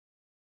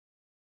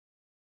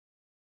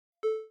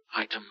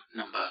Item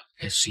Number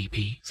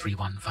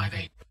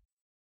SCP-3158.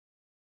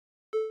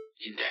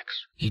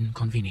 Index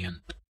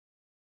Inconvenient.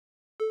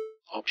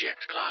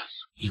 Object Class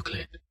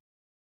Euclid.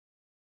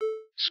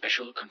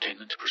 Special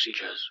Containment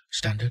Procedures.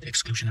 Standard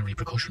exclusionary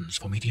precautions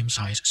for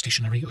medium-sized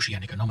stationary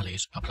oceanic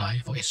anomalies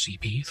apply for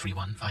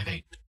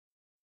SCP-3158.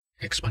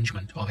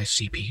 Expungement of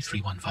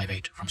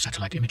SCP-3158 from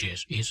satellite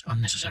images is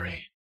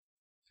unnecessary.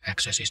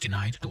 Access is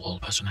denied to all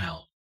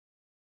personnel.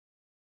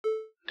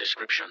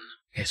 Description: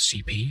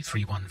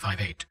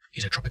 SCP-3158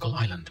 is a tropical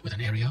island with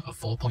an area of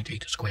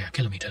 4.8 square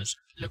kilometers,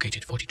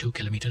 located 42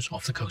 kilometers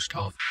off the coast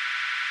of.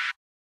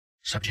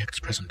 Subjects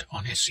present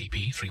on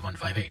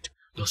SCP-3158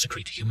 will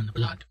secrete human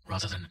blood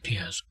rather than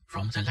tears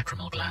from their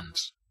lacrimal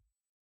glands.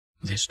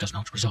 This does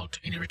not result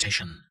in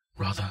irritation.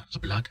 Rather, the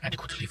blood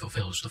adequately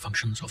fulfills the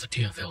functions of the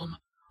tear film,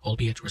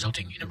 albeit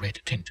resulting in a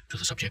red tint to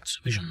the subject's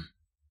vision.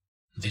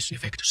 This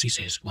effect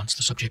ceases once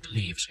the subject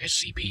leaves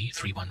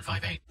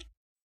SCP-3158.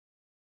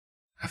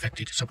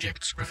 Affected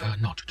subjects prefer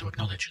not to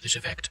acknowledge this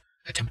effect,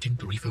 attempting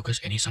to refocus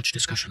any such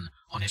discussion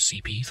on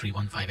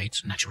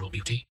SCP-3158's natural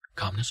beauty,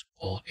 calmness,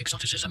 or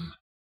exoticism.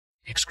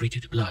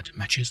 Excreted blood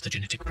matches the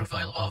genetic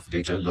profile of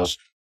data lost.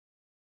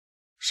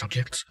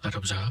 Subjects that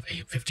observe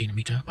a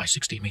 15-meter by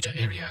 60-meter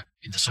area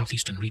in the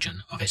southeastern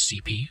region of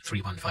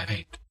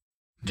SCP-3158,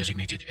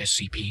 designated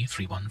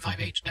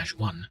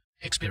SCP-3158-1,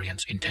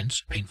 experience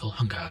intense, painful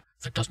hunger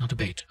that does not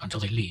abate until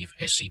they leave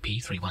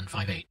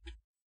SCP-3158.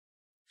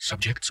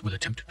 Subjects will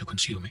attempt to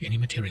consume any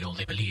material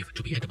they believe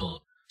to be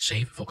edible,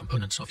 save for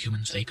components of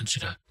humans they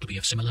consider to be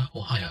of similar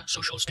or higher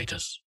social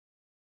status.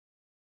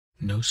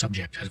 No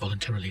subject has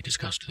voluntarily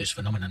discussed this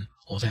phenomenon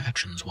or their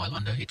actions while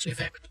under its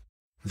effect.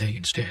 They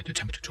instead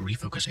attempt to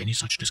refocus any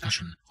such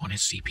discussion on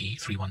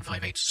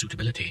SCP-3158's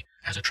suitability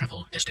as a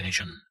travel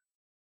destination.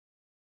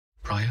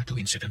 Prior to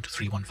Incident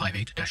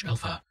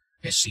 3158-Alpha,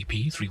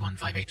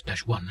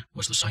 SCP-3158-1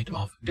 was the site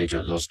of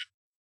data lost.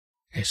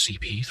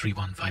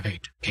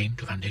 SCP-3158 came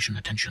to Foundation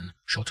attention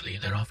shortly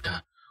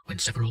thereafter, when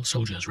several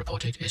soldiers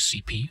reported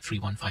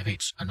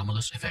SCP-3158's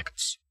anomalous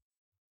effects.